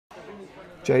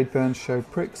Jade Byrne's show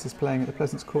Pricks is playing at the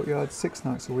Pleasance Courtyard 6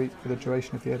 nights a week for the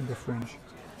duration of the Edinburgh Fringe.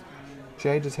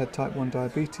 Jade has had type 1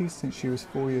 diabetes since she was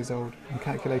 4 years old and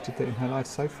calculated that in her life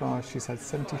so far she's had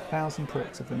 70,000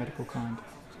 pricks of the medical kind.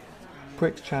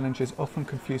 Pricks challenges often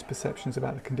confuse perceptions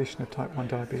about the condition of type 1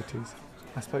 diabetes.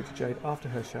 I spoke to Jade after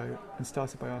her show and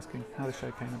started by asking how the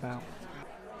show came about.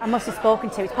 I must have spoken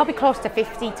to, it's probably close to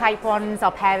 50 type 1s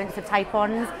or parents of type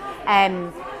 1s.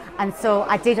 And so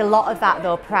I did a lot of that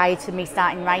though prior to me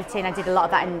starting writing. I did a lot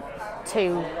of that in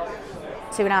two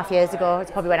and a half years ago. It's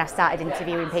probably when I started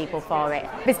interviewing people for it.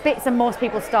 There's bits of most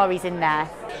people's stories in there.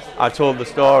 I told the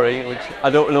story, which I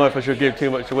don't know if I should give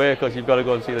too much away because you've got to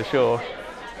go and see the show,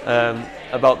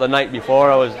 about the night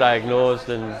before I was diagnosed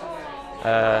and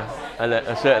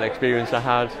a certain experience I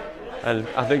had. And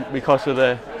I think because of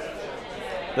the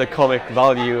comic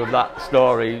value of that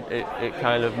story, it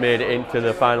kind of made it into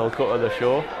the final cut of the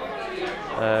show.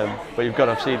 But you've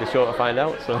got to see the show to find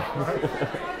out. So.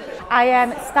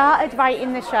 I started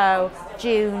writing the show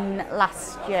June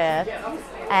last year.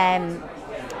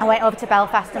 I went over to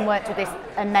Belfast and worked with this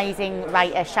amazing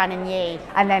writer, Shannon Yee,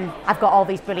 and then I've got all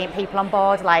these brilliant people on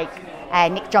board, like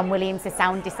Nick John Williams, the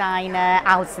sound designer,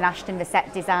 Alison Ashton, the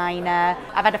set designer.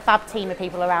 I've had a fab team of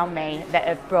people around me that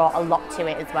have brought a lot to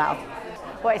it as well.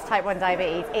 What is type 1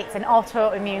 diabetes? It's an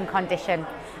autoimmune condition.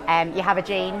 You have a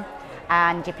gene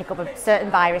and you pick up a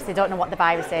certain virus. They don't know what the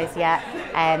virus is yet.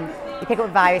 You pick up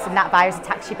a virus and that virus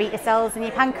attacks your beta cells in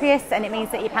your pancreas, and it means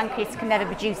that your pancreas can never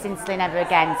produce insulin ever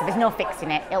again. So there's no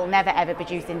fixing it. It'll never ever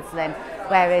produce insulin.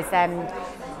 Whereas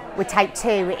with type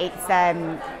 2, it's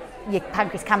your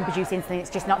pancreas can produce insulin, it's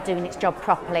just not doing its job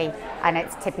properly, and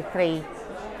it's typically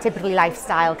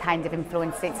lifestyle kind of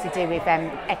influence. It's to do with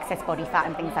excess body fat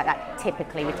and things like that,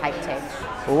 typically with type 2.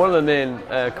 Well, one of the main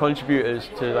contributors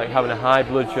to like having a high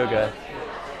blood sugar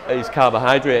is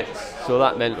carbohydrates. So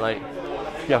that meant like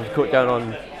you have to cut down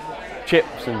on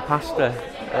chips and pasta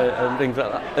and things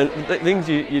like that. And things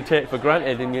you take for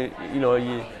granted,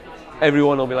 and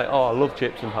everyone will be like, oh, I love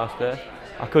chips and pasta.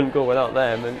 I couldn't go without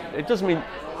them. And it doesn't mean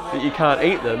that you can't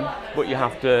eat them, but you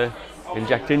have to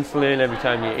inject insulin every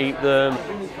time you eat them.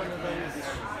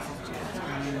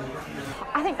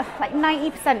 I think like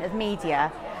 90% of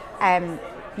media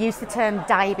use the term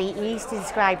diabetes to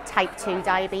describe type 2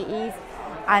 diabetes,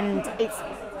 and it's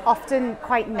often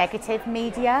quite negative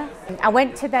media. I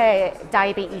went to the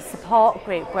diabetes support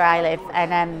group where I live,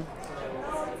 and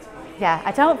yeah,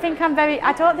 I don't think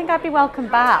I'd be welcome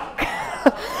back.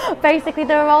 Basically,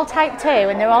 they were all type 2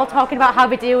 and they were all talking about how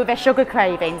they deal with their sugar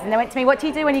cravings, and they went to me, what do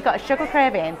you do when you've got a sugar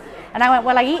craving? And I went,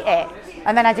 well, I eat it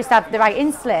and then I just have the right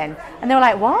insulin. And they were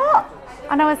like, what?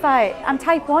 And I was like, I'm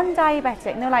type 1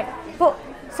 diabetic. And they were like, but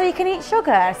so you can eat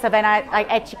sugar? So then I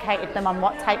educated them on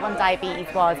what type 1 diabetes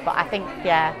was, but I think,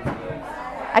 yeah,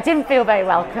 I didn't feel very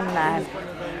welcome there.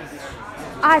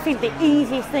 I think the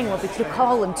easiest thing would be to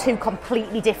call them two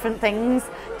completely different things,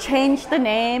 change the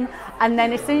name, and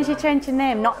then as soon as you change the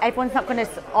name, everyone's not going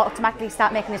to automatically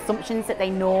start making assumptions that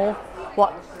they know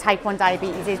what type 1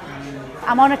 diabetes is.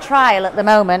 I'm on a trial at the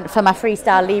moment for my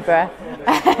Freestyle Libre.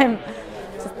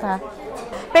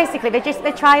 Basically, they're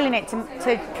trialling it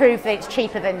to prove that it's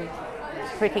cheaper than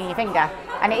pricking your finger,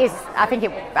 and it is. I think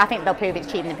they'll prove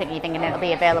it's cheaper than pricking your finger, and it'll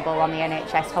be available on the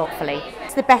NHS hopefully.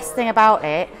 It's the best thing about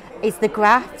it is the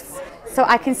graphs, so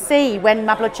I can see when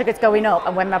my blood sugar's going up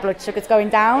and when my blood sugar's going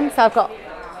down. So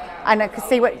I can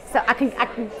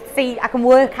see I can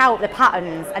work out the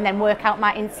patterns and then work out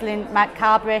my insulin, my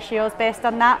carb ratios based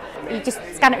on that. You just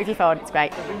scan it with your phone. It's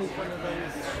great.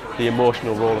 The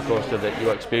emotional roller coaster that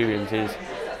you experience is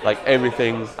like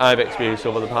everything I've experienced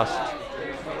over the past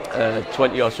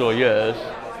 20 or so years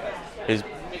is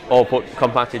all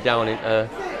compacted down into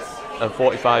a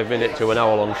 45-minute to an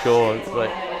hour-long show. It's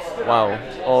like, wow,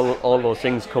 all those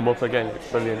things come up again. It's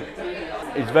brilliant.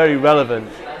 It's very relevant,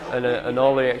 and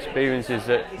all the experiences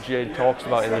that Jade talks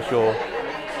about in the show,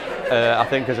 I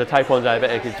think as a type 1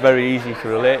 diabetic, it's very easy to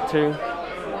relate to.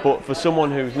 But for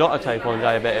someone who's not a type 1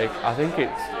 diabetic, I think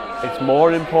it's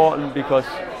more important because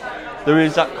there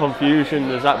is that confusion,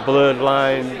 there's that blurred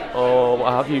line or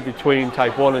what have you between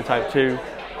type 1 and type 2,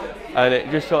 and it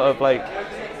just sort of like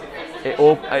it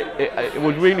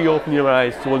would really open your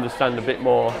eyes to understand a bit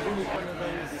more.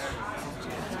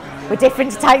 We're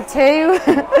different to type 2.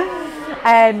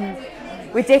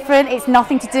 We're different. It's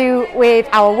nothing to do with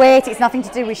our weight, it's nothing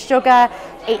to do with sugar.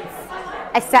 It's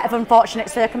a set of unfortunate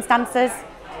circumstances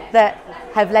that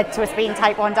have led to us being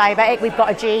type 1 diabetic. We've got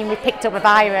a gene, we've picked up a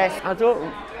virus. I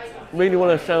don't really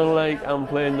want to sound like I'm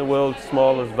playing the world's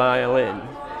smallest violin,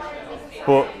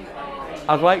 but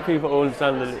I'd like people to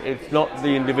understand that it's not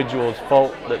the individual's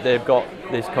fault that they've got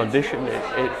this condition.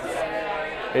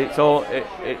 It's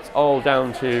all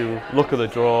down to luck of the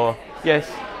draw.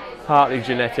 Yes, partly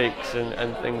genetics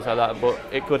and things like that, but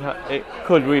it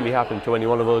could really happen to any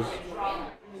one of us.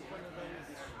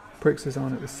 Pricks is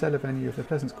on at the Cellar venue of the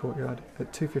Pleasance Courtyard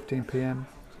at 2:15 p.m.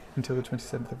 until the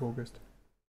 27th of August.